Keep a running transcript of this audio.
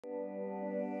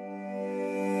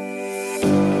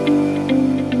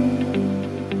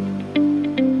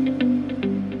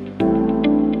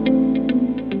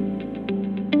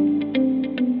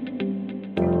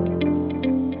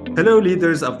Hello,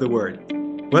 leaders of the world.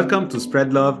 Welcome to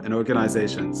Spread Love in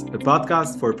Organizations, a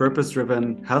podcast for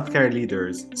purpose-driven healthcare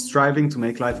leaders striving to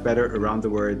make life better around the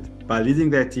world by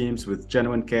leading their teams with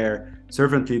genuine care,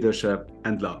 servant leadership,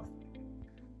 and love.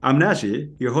 I'm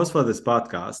Naji, your host for this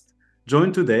podcast,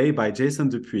 joined today by Jason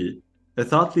Dupuis, a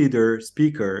thought leader,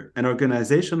 speaker, and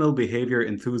organizational behavior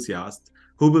enthusiast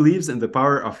who believes in the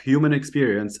power of human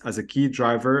experience as a key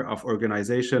driver of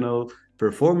organizational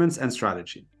performance and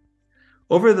strategy.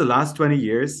 Over the last 20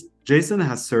 years, Jason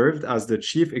has served as the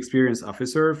Chief Experience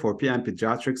Officer for PM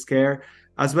Pediatrics Care,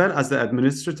 as well as the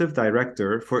Administrative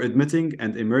Director for Admitting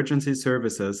and Emergency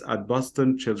Services at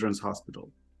Boston Children's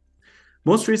Hospital.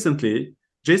 Most recently,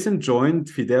 Jason joined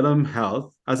Fidelum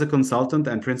Health as a consultant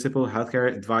and principal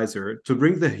healthcare advisor to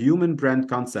bring the human brand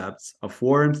concepts of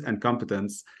warmth and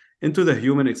competence into the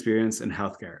human experience in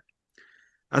healthcare.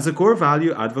 As a core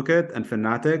value advocate and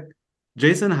fanatic,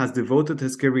 Jason has devoted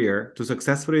his career to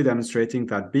successfully demonstrating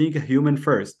that being a human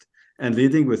first and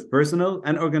leading with personal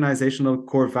and organizational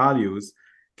core values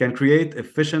can create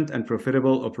efficient and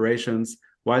profitable operations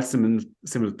while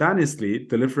simultaneously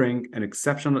delivering an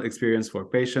exceptional experience for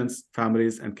patients,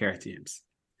 families, and care teams.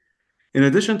 In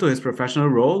addition to his professional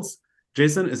roles,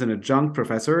 Jason is an adjunct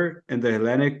professor in the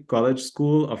Hellenic College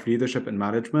School of Leadership and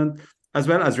Management, as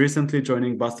well as recently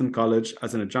joining Boston College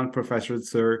as an adjunct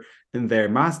professor in their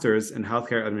Master's in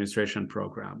Healthcare Administration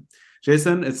program.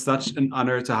 Jason, it's such an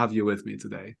honor to have you with me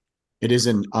today. It is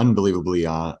an unbelievably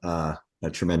a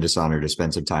tremendous honor to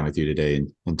spend some time with you today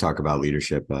and talk about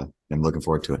leadership. I'm looking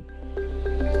forward to it.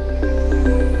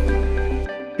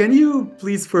 Can you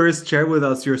please first share with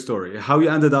us your story, how you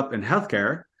ended up in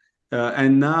healthcare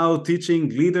and now teaching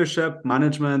leadership,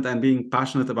 management, and being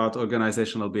passionate about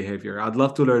organizational behavior? I'd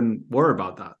love to learn more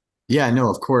about that. Yeah, no,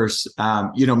 of course.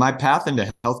 My path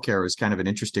into healthcare was kind of an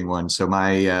interesting one. So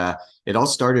it all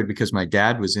started because my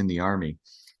dad was in the Army.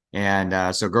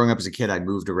 And so growing up as a kid, I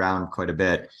moved around quite a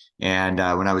bit. And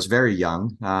when I was very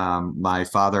young, my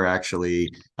father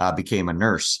actually became a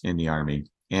nurse in the Army.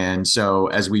 And so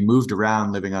as we moved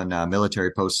around, living on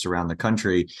military posts around the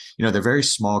country, they're very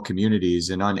small communities.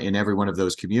 And in every one of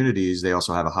those communities, they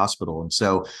also have a hospital. And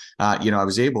so, I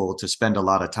was able to spend a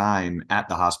lot of time at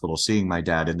the hospital seeing my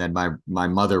dad. And then my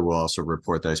mother will also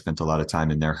report that I spent a lot of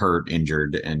time in there hurt,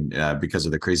 injured, and because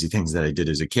of the crazy things that I did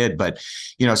as a kid. But,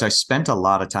 so I spent a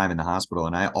lot of time in the hospital,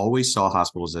 and I always saw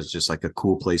hospitals as just like a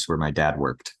cool place where my dad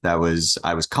worked. I was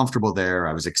comfortable there.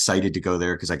 I was excited to go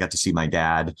there because I got to see my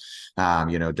dad,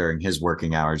 during his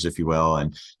working hours, if you will.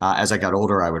 And as I got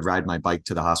older, I would ride my bike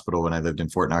to the hospital when I lived in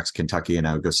Fort Knox, Kentucky, and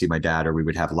I would go see my dad, or we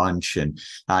would have lunch. And,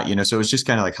 so it was just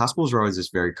kind of like hospitals were always this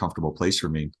very comfortable place for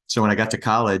me. So when I got to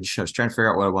college, I was trying to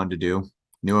figure out what I wanted to do.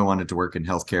 Knew I wanted to work in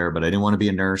healthcare, but I didn't want to be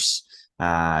a nurse.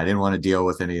 I didn't want to deal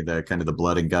with any of the kind of the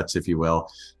blood and guts, if you will.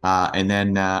 And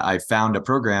then I found a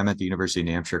program at the University of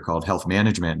New Hampshire called Health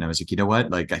Management. And I was like, you know what?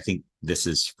 Like, I think this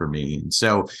is for me. And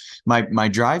so my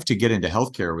drive to get into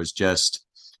healthcare was just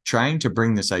trying to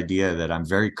bring this idea that I'm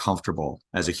very comfortable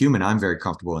as a human. I'm very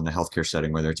comfortable in the healthcare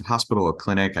setting, whether it's a hospital, a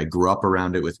clinic. I grew up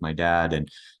around it with my dad and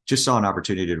just saw an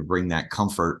opportunity to bring that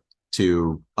comfort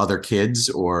to other kids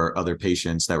or other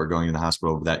patients that were going to the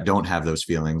hospital that don't have those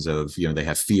feelings of, they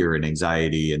have fear and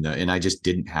anxiety. And I just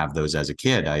didn't have those as a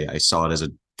kid. I saw it as a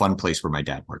fun place where my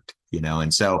dad worked,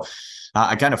 and so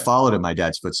I kind of followed in my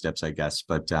dad's footsteps, I guess.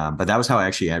 But that was how I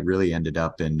really ended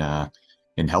up in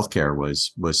healthcare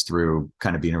was through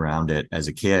kind of being around it as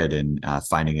a kid and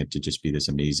finding it to just be this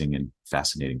amazing and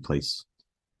fascinating place.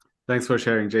 Thanks for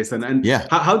sharing, Jason. And yeah,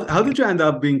 how did you end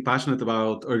up being passionate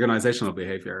about organizational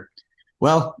behavior?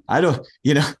 Well, I don't,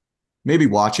 maybe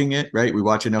watching it, right? We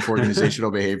watch enough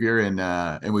organizational behavior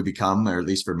and we become, or at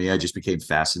least for me, I just became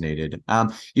fascinated.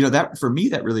 That for me,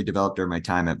 that really developed during my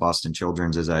time at Boston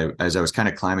Children's as I was kind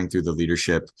of climbing through the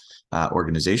leadership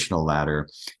organizational ladder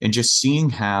and just seeing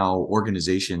how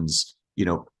organizations,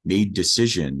 made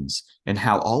decisions and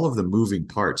how all of the moving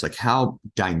parts, like how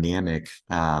dynamic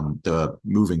the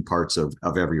moving parts of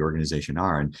every organization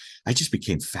are. And I just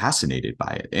became fascinated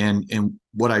by it. And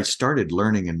what I started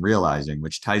learning and realizing,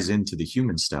 which ties into the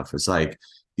human stuff, is like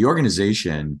the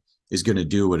organization is going to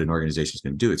do what an organization is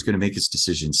going to do. It's going to make its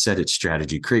decisions, set its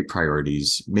strategy, create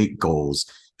priorities, make goals.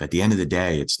 But at the end of the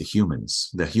day, it's the humans.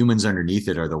 The humans underneath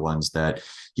it are the ones that,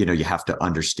 you have to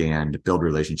understand, build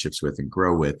relationships with, and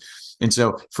grow with. And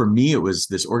so for me, it was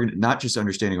this not just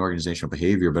understanding organizational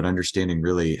behavior, but understanding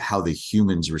really how the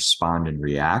humans respond and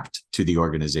react to the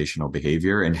organizational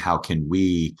behavior, and how can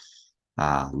we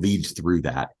lead through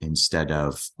that instead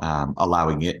of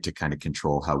allowing it to kind of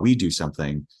control how we do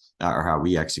something or how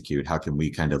we execute. How can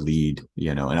we kind of lead,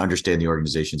 and understand the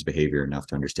organization's behavior enough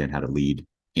to understand how to lead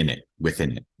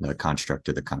within it, the construct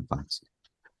of the confines.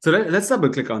 So let's double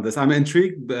click on this. I'm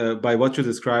intrigued by what you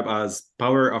describe as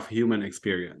power of human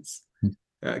experience.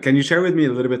 Can you share with me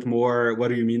a little bit more? What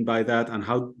do you mean by that, and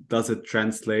how does it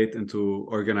translate into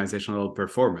organizational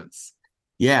performance?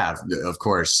 Yeah, of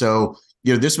course. So,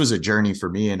 this was a journey for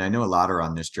me, and I know a lot are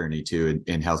on this journey too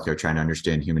in healthcare, trying to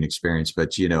understand human experience.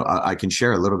 But I can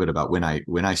share a little bit about when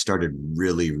I started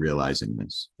really realizing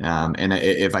this. And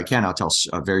if I can, I'll tell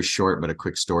a very short but a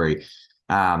quick story.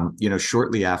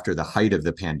 Shortly after the height of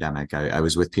the pandemic, I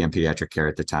was with PM Pediatrics Care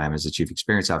at the time as the chief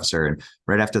experience officer, and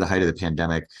right after the height of the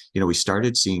pandemic, we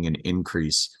started seeing an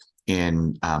increase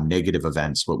in negative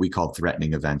events, what we call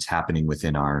threatening events, happening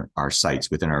within our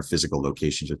sites, within our physical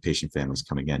locations, with patient families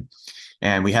coming in.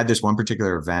 And we had this one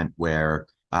particular event where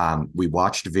we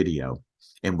watched video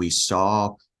and we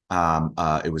saw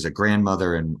it was a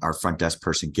grandmother and our front desk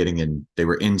person getting in. They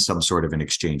were in some sort of an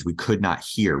exchange. We could not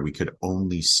hear, we could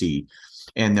only see.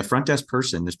 And the front desk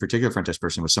person, this particular front desk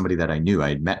person, was somebody that I knew. I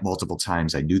had met multiple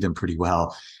times. I knew them pretty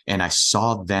well. And I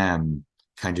saw them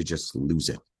kind of just lose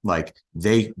it. Like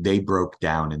they broke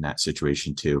down in that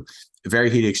situation too. A very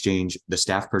heated exchange. The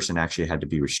staff person actually had to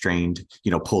be restrained,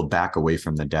 pulled back away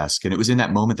from the desk. And it was in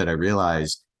that moment that I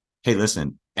realized, hey,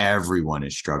 listen, everyone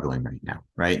is struggling right now,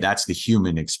 right? That's the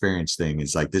human experience thing.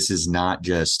 Is like, this is not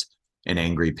just an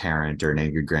angry parent or an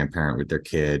angry grandparent with their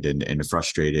kid and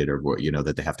frustrated, or what,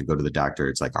 that they have to go to the doctor.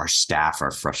 It's like our staff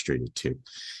are frustrated too.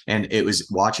 And it was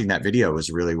watching that video was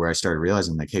really where I started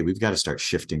realizing, like, hey, we've got to start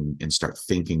shifting and start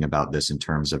thinking about this in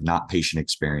terms of not patient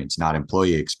experience, not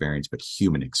employee experience, but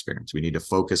human experience. We need to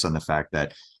focus on the fact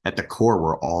that at the core,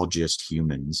 we're all just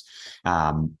humans.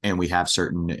 And we have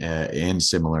certain and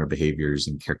similar behaviors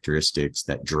and characteristics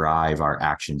that drive our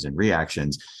actions and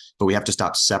reactions. But we have to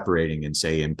stop separating and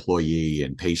say employee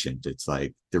and patient. It's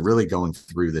like they're really going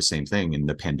through the same thing. And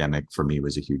the pandemic for me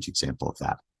was a huge example of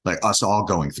that. Like us all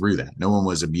going through that. No one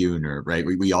was immune, or right.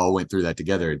 We all went through that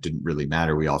together. It didn't really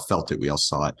matter. We all felt it. We all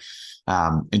saw it.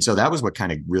 And so that was what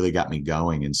kind of really got me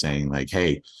going and saying, like,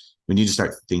 hey, we need to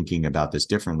start thinking about this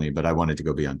differently. But I wanted to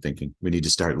go beyond thinking. We need to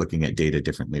start looking at data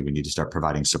differently. We need to start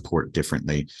providing support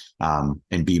differently,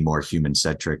 and be more human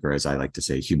centric, or as I like to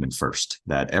say, human first.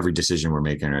 That every decision we're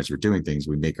making, or as we're doing things,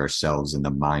 we make ourselves in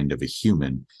the mind of a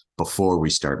human before we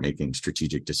start making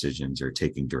strategic decisions or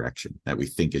taking direction, that we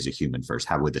think as a human first.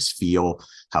 How would this feel?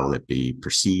 How will it be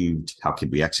perceived? How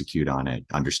can we execute on it?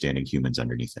 Understanding humans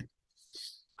underneath it.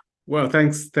 Well,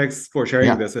 thanks for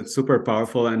sharing this. It's super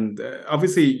powerful. And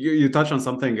obviously, you touched on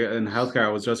something in healthcare. I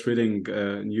was just reading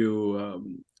a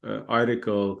new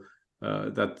article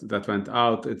that went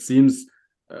out. It seems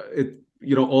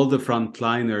all the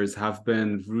frontliners have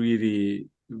been really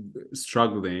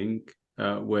struggling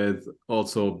with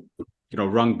also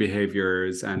wrong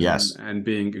behaviors and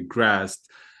being aggressed.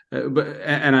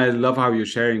 And I love how you're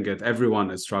sharing it. Everyone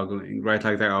is struggling, right?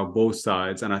 Like there are both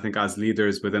sides. And I think as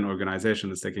leaders within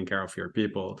organizations, taking care of your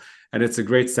people. And it's a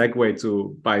great segue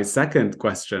to my second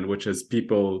question, which is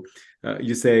people.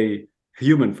 You say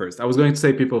human first. I was going to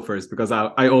say people first because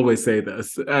I always say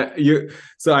this.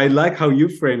 So I like how you're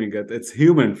framing it. It's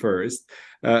human first.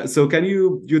 So can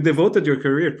you devoted your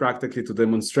career practically to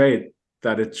demonstrate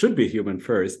that it should be human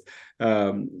first.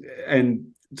 And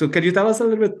so can you tell us a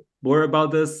little bit more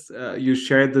about this? You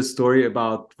shared the story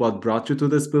about what brought you to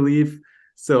this belief.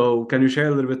 So can you share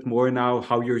a little bit more now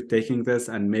how you're taking this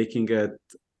and making it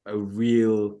a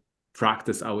real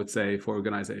practice, I would say, for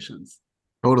organizations?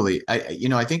 Totally.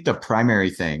 I think the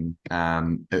primary thing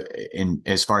in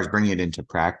as far as bringing it into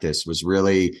practice was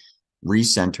really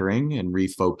recentering and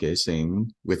refocusing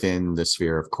within the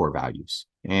sphere of core values.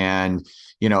 And,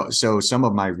 so some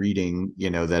of my reading,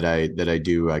 that I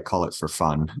do, I call it for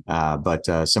fun. But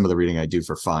some of the reading I do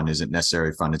for fun isn't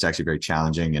necessarily fun. It's actually very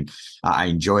challenging and I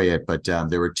enjoy it. But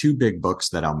there were two big books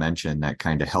that I'll mention that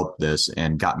kind of helped this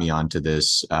and got me onto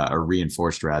this, or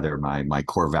reinforced rather my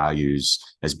core values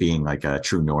as being like a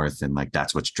true north. And like,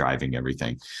 that's what's driving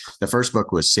everything. The first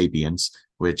book was Sapiens,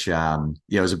 which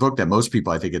is a book that most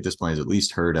people, I think at this point, has at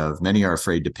least heard of. Many are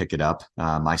afraid to pick it up.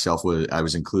 I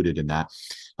was included in that.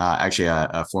 Actually,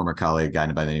 a former colleague, a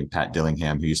guy by the name of Pat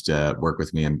Dillingham, who used to work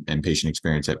with me in patient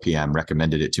experience at PM,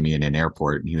 recommended it to me in an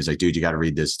airport. And he was like, dude, you got to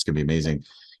read this. It's going to be amazing.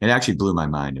 And it actually blew my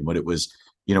mind. And what it was,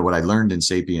 what I learned in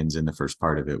Sapiens in the first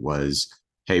part of it was,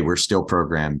 hey, we're still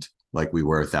programmed like we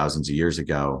were thousands of years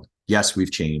ago. Yes,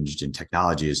 we've changed and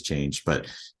technology has changed, but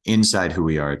inside who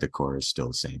we are at the core is still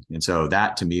the same. And so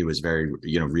that to me was very,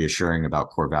 reassuring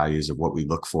about core values of what we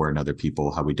look for in other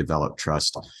people, how we develop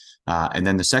trust. And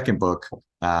then the second book,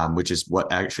 which is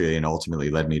what actually and ultimately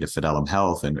led me to Fidelum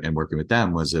Health and working with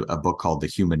them, was a book called The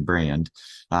Human Brand,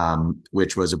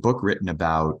 which was a book written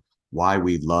about why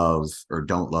we love or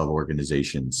don't love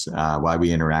organizations, why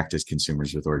we interact as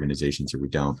consumers with organizations or we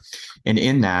don't. And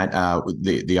in that,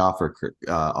 the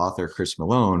author Chris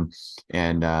Malone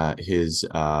and his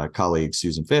colleague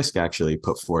Susan Fisk actually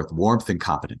put forth warmth and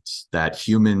competence, that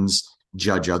humans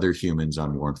judge other humans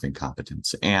on warmth and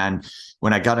competence. And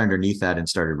when I got underneath that and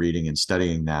started reading and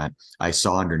studying that, I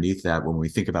saw underneath that when we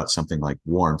think about something like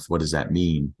warmth, what does that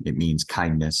mean? It means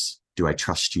kindness. Do I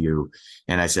trust you?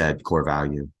 And I said, core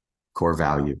value,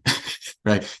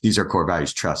 right? These are core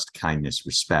values: trust, kindness,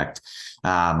 respect.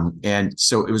 And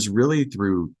so it was really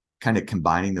through kind of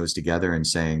combining those together and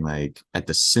saying, like, at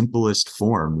the simplest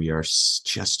form, we are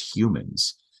just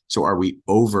humans. So are we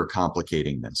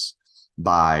overcomplicating this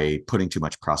by putting too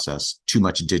much process, too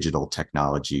much digital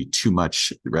technology, too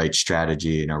much right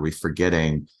strategy? And are we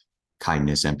forgetting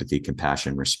kindness, empathy,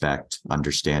 compassion, respect,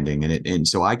 understanding? And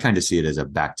so I kind of see it as a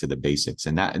back to the basics.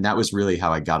 And that was really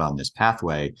how I got on this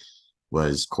pathway,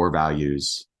 was core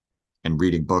values and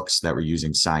reading books that were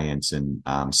using science and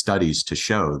studies to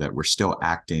show that we're still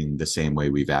acting the same way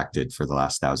we've acted for the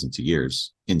last thousands of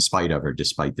years, in spite of or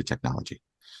despite the technology.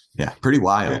 Yeah, pretty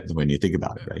wild when you think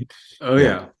about it, right? Oh,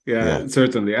 yeah,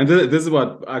 certainly. And this is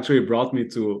what actually brought me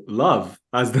to love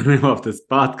as the name of this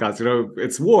podcast.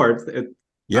 It's warmth.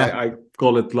 I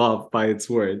call it love by its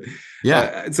word.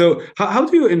 So how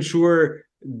do you ensure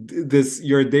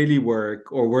your daily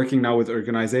work or working now with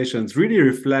organizations really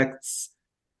reflects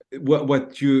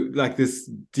what you like, this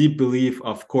deep belief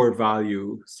of core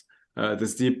values,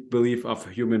 this deep belief of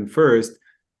human first,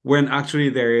 when actually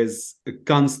there is a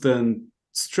constant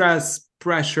stress,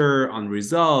 pressure on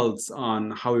results,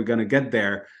 on how we're going to get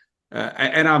there?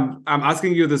 And I'm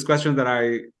asking you this question that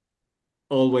I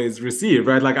always receive,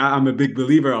 right? Like, I'm a big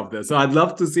believer of this. So I'd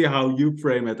love to see how you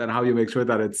frame it and how you make sure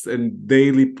that it's in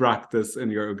daily practice in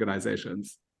your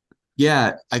organizations.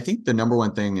 Yeah, I think the number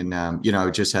one thing, and I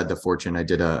just had the fortune. I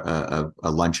did a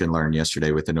lunch and learn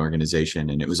yesterday with an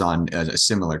organization, and it was on a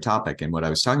similar topic. And what I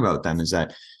was talking about with them is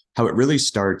that how it really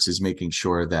starts is making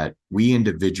sure that we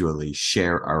individually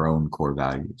share our own core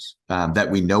values,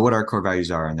 that we know what our core values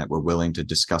are, and that we're willing to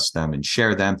discuss them and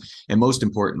share them, and most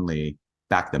importantly,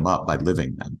 back them up by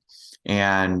living them.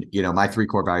 And, my 3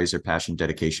 core values are passion,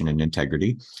 dedication, and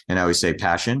integrity. And I always say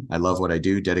passion, I love what I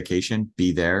do; dedication,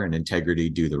 be there; and integrity,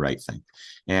 do the right thing.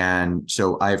 And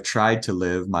so I've tried to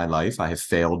live my life. I have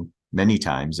failed many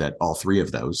times at all 3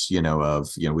 of those,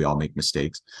 we all make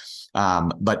mistakes.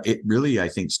 But it really, I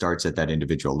think, starts at that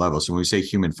individual level. So when we say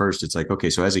human first, it's like, okay,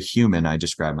 so as a human, I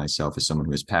describe myself as someone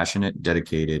who is passionate,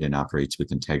 dedicated, and operates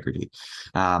with integrity.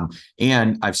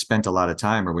 And I've spent a lot of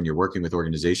time, or when you're working with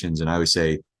organizations, and I always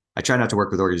say, I try not to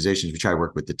work with organizations. We try to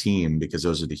work with the team, because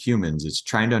those are the humans. It's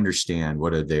trying to understand,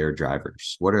 what are their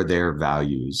drivers? What are their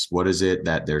values? What is it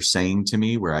that they're saying to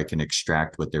me where I can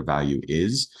extract what their value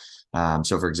is?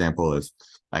 So for example, if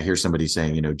I hear somebody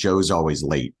saying, Joe's always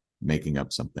late, making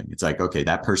up something, it's like, okay,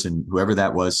 that person, whoever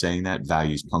that was saying that,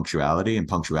 values punctuality, and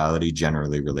punctuality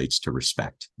generally relates to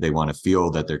respect. They want to feel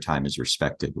that their time is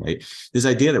respected, right? This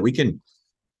idea that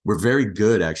we're very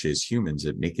good actually as humans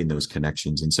at making those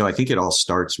connections. And so I think it all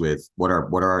starts with what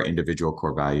are our individual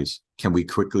core values? Can we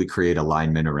quickly create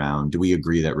alignment around, do we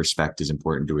agree that respect is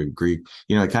important? Do we agree?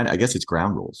 I guess it's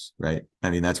ground rules, right?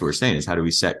 I mean, that's what we're saying, is how do we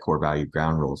set core value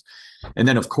ground rules? And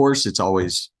then of course, it's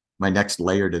always, my next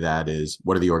layer to that is,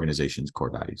 what are the organization's core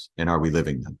values, and are we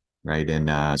living them? Right.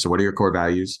 And so what are your core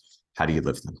values? How do you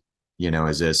live them?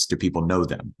 Do people know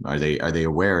them? Are they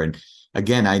aware? And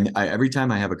again, I every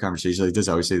time I have a conversation like this,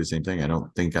 I always say the same thing. I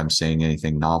don't think I'm saying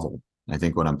anything novel. I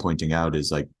think what I'm pointing out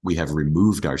is, like, we have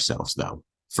removed ourselves, though,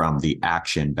 from the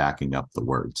action backing up the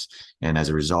words. And as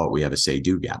a result, we have a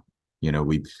say-do gap.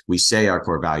 We say our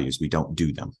core values, we don't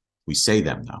do them. We say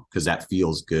them, though, because that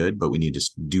feels good, but we need to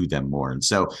do them more. And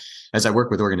so as I work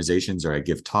with organizations, or I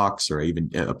give talks, or even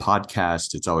a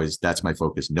podcast, it's always, that's my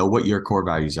focus. Know what your core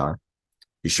values are.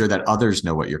 Be sure that others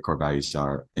know what your core values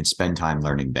are, and spend time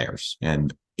learning theirs.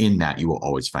 And in that, you will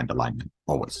always find alignment,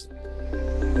 always.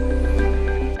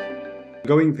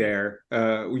 Going there,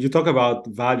 you talk about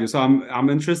values. So I'm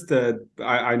interested.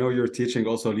 I know you're teaching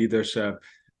also leadership.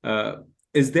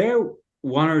 Is there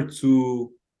 1 or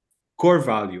 2 core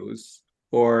values,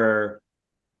 or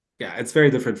it's very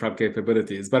different from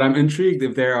capabilities, but I'm intrigued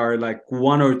if there are like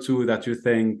 1 or 2 that you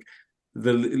think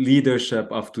the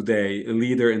leadership of today, a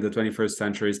leader in the 21st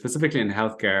century, specifically in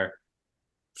healthcare,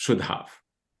 should have?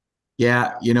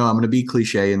 Yeah, I'm going to be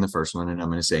cliche in the first one, and I'm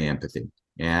going to say empathy.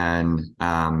 And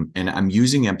I'm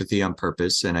using empathy on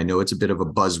purpose. And I know it's a bit of a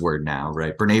buzzword now,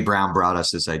 right? Brene Brown brought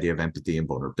us this idea of empathy and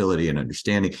vulnerability and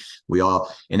understanding.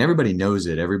 And everybody knows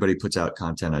it. Everybody puts out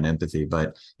content on empathy.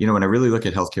 But, when I really look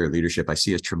at healthcare leadership, I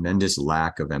see a tremendous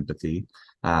lack of empathy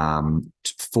and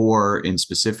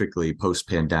specifically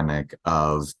post-pandemic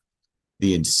of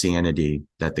the insanity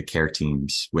that the care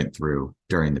teams went through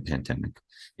during the pandemic.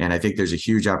 And I think there's a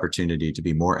huge opportunity to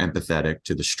be more empathetic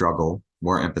to the struggle,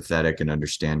 more empathetic and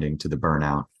understanding to the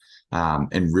burnout,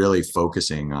 and really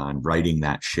focusing on righting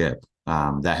that ship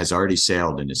that has already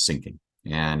sailed and is sinking.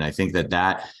 And I think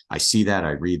that I see that,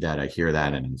 I read that, I hear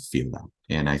that, and I feel that.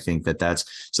 And I think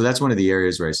that's one of the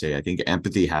areas where I say, I think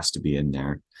empathy has to be in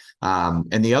there.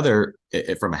 And the other,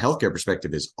 from a healthcare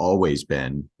perspective, has always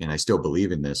been, and I still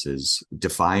believe in this, is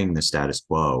defying the status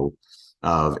quo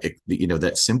of,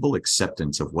 that simple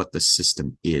acceptance of what the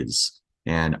system is,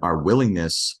 and our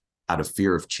willingness out of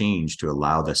fear of change to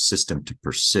allow the system to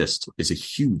persist is a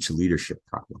huge leadership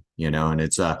problem, and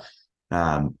it's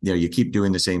you keep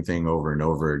doing the same thing over and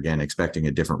over again, expecting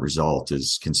a different result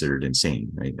is considered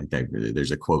insane, right?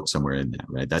 There's a quote somewhere in that,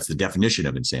 right? That's the definition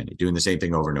of insanity, doing the same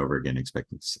thing over and over again,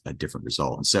 expecting a different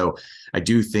result. And so I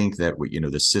do think that,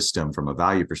 the system from a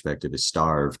value perspective is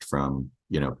starved from,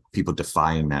 people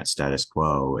defying that status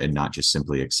quo and not just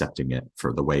simply accepting it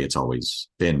for the way it's always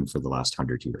been for the last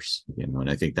 100 years, and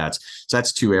I think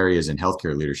that's two areas in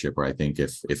healthcare leadership where I think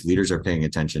if leaders are paying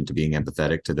attention to being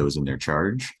empathetic to those in their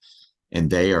charge, and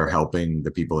they are helping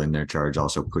the people in their charge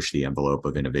also push the envelope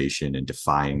of innovation and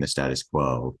defying the status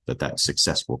quo, that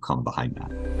success will come behind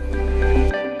that.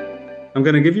 I'm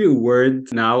going to give you a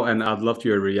word now, and I'd love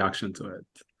your reaction to it.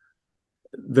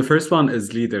 The first one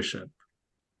is leadership.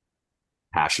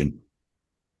 Passion.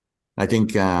 I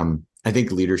think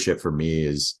leadership for me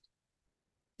is,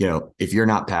 if you're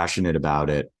not passionate about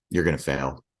it, you're going to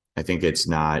fail. I think it's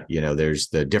not, there's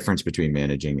the difference between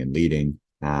managing and leading.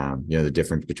 The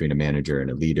difference between a manager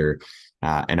and a leader.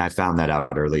 And I found that out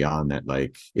early on, that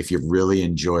if you really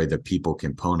enjoy the people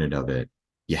component of it,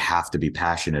 you have to be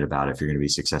passionate about it if you're going to be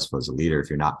successful as a leader. If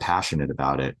you're not passionate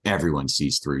about it, everyone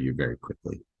sees through you very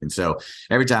quickly. And so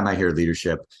every time I hear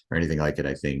leadership or anything like it,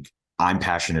 I think I'm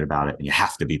passionate about it, and you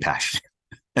have to be passionate.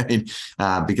 I mean,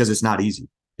 because it's not easy.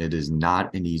 It is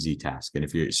not an easy task. And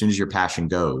as soon as your passion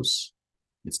goes,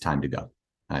 it's time to go.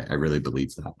 I really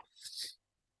believe that.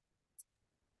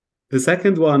 The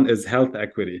second one is health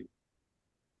equity.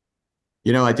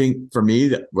 I think for me,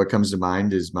 that what comes to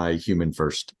mind is my human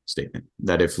first statement,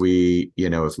 that if we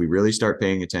really start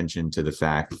paying attention to the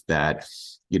fact that,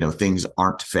 things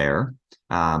aren't fair,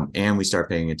 and we start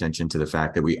paying attention to the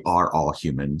fact that we are all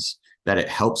humans, that it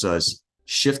helps us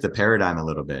shift the paradigm a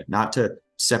little bit, not to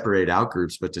separate out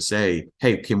groups, but to say,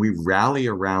 hey, can we rally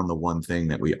around the one thing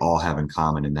that we all have in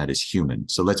common, and that is human?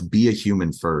 So let's be a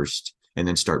human first, and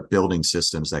then start building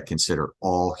systems that consider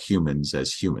all humans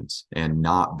as humans, and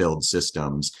not build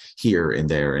systems here and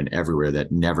there and everywhere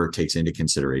that never takes into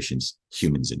considerations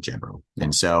humans in general.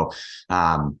 And so,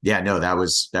 that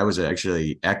was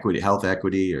actually equity, health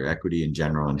equity, or equity in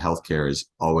general in healthcare has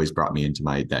always brought me into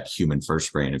that human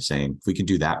first brain of saying, if we can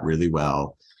do that really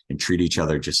well and treat each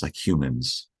other just like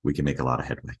humans, we can make a lot of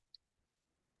headway.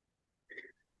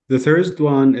 The third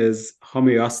one is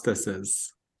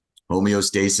homeostasis.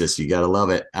 Homeostasis, you got to love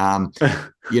it.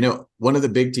 One of the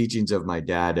big teachings of my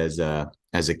dad as a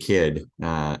kid,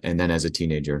 and then as a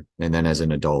teenager, and then as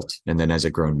an adult, and then as a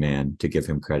grown man, to give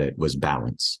him credit, was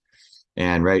balance.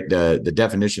 And the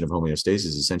definition of homeostasis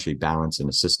is essentially balance in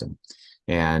a system.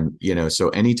 And, so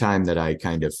anytime that I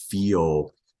kind of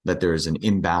feel that there is an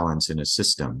imbalance in a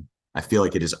system, I feel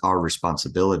like it is our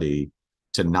responsibility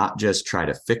to not just try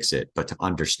to fix it, but to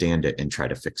understand it and try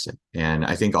to fix it. And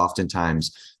I think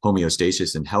oftentimes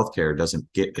homeostasis in healthcare doesn't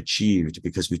get achieved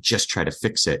because we just try to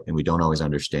fix it and we don't always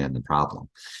understand the problem.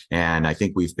 And I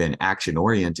think we've been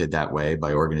action-oriented that way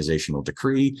by organizational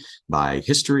decree, by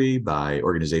history, by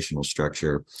organizational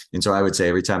structure. And so I would say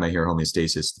every time I hear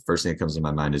homeostasis, the first thing that comes to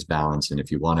my mind is balance. And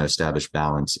if you want to establish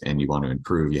balance and you want to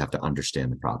improve, you have to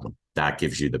understand the problem. That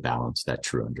gives you the balance, that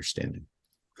true understanding.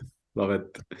 Love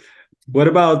it. What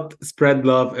about spread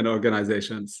love in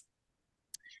organizations?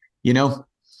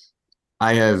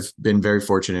 I have been very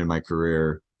fortunate in my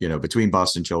career, between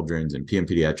Boston Children's and PM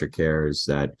Pediatrics Care, is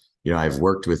that, I've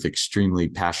worked with extremely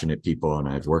passionate people and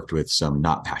I've worked with some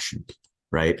not passionate people.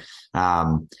 right?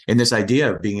 And this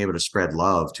idea of being able to spread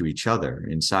love to each other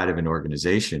inside of an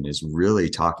organization is really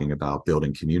talking about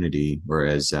building community, or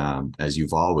as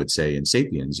Yuval would say in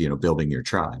Sapiens, building your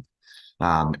tribe.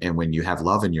 And when you have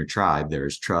love in your tribe,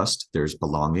 there's trust, there's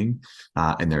belonging,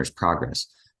 and there's progress.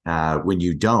 When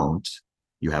you don't,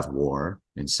 you have war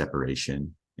and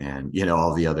separation and,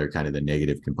 all the other kind of the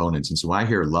negative components. And so when I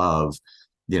hear love,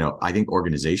 I think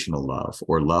organizational love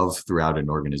or love throughout an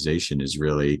organization is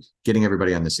really getting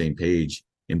everybody on the same page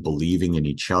and believing in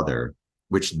each other,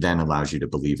 which then allows you to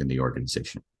believe in the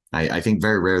organization. I think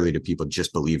very rarely do people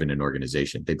just believe in an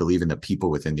organization. They believe in the people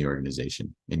within the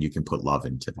organization, and you can put love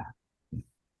into that.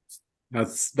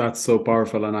 That's so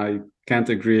powerful, and I can't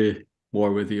agree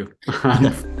more with you.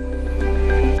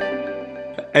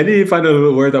 Any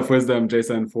final word of wisdom,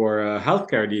 Jason, for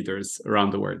healthcare leaders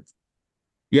around the world?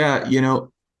 Yeah,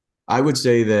 I would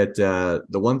say that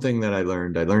the one thing that I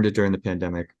learned it during the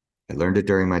pandemic, I learned it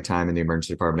during my time in the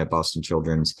emergency department at Boston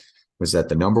Children's, was that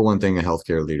the number one thing a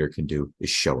healthcare leader can do is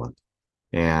show up.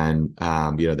 And,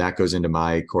 that goes into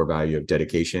my core value of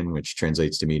dedication, which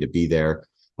translates to me to be there.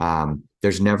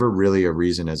 There's never really a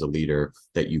reason as a leader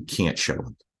that you can't show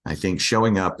up. I think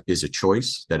showing up is a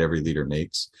choice that every leader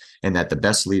makes, and that the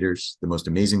best leaders, the most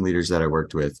amazing leaders that I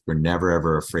worked with, were never,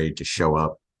 ever afraid to show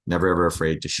up, never, ever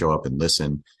afraid to show up and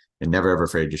listen, and never, ever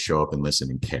afraid to show up and listen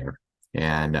and care.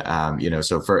 And,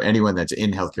 so for anyone that's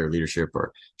in healthcare leadership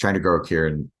or trying to grow a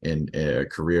career in a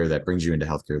career that brings you into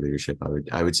healthcare leadership,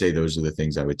 I would say those are the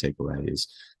things I would take away is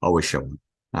always show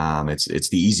up. It's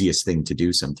the easiest thing to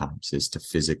do sometimes is to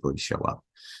physically show up.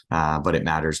 But it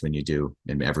matters when you do,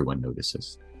 and everyone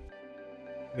notices.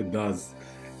 It does.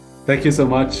 Thank you so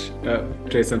much,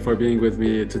 Jason, for being with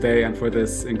me today and for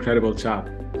this incredible chat.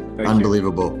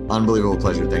 Unbelievable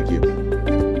pleasure. Thank you.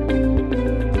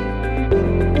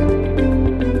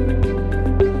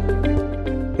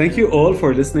 Thank you all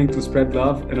for listening to Spread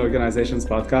Love in Organizations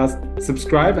podcast.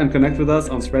 Subscribe and connect with us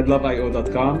on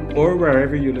spreadloveio.com or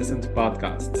wherever you listen to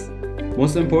podcasts.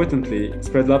 Most importantly,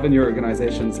 spread love in your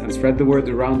organizations and spread the word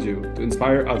around you to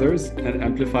inspire others and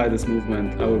amplify this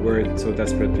movement our word so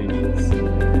desperately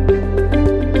needs.